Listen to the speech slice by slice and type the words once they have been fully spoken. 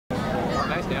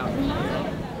guys down.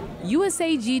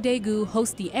 AFN Daegu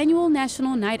hosts the annual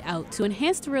National Night Out to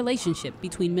enhance the relationship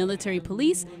between military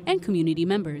police and community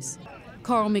members.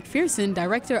 Carl McPherson,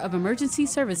 Director of Emergency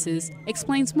Services,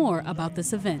 explains more about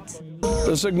this event.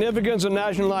 The significance of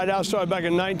National Night Out started back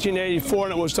in 1984,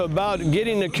 and it was about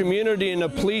getting the community and the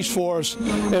police force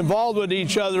involved with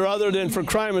each other than for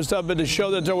crime and stuff, but to show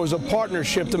that there was a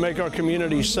partnership to make our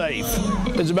community safe.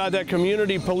 It's about that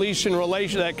community policing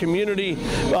relation, that community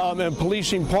and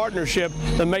policing partnership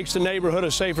that makes the neighborhood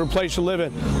a safer place to live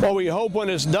in. What we hope when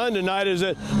it's done tonight is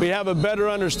that we have a better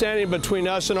understanding between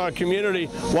us and our community,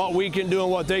 what we can do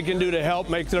and what they can do to help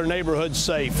make their neighborhoods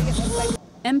safe.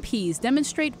 MPs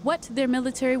demonstrate what their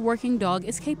military working dog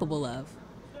is capable of.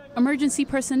 Emergency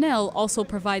personnel also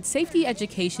provide safety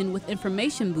education with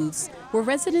information booths where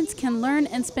residents can learn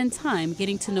and spend time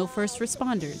getting to know first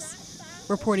responders.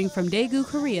 Reporting from Daegu,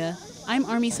 Korea, I'm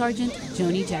Army Sergeant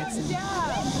Joni Jackson.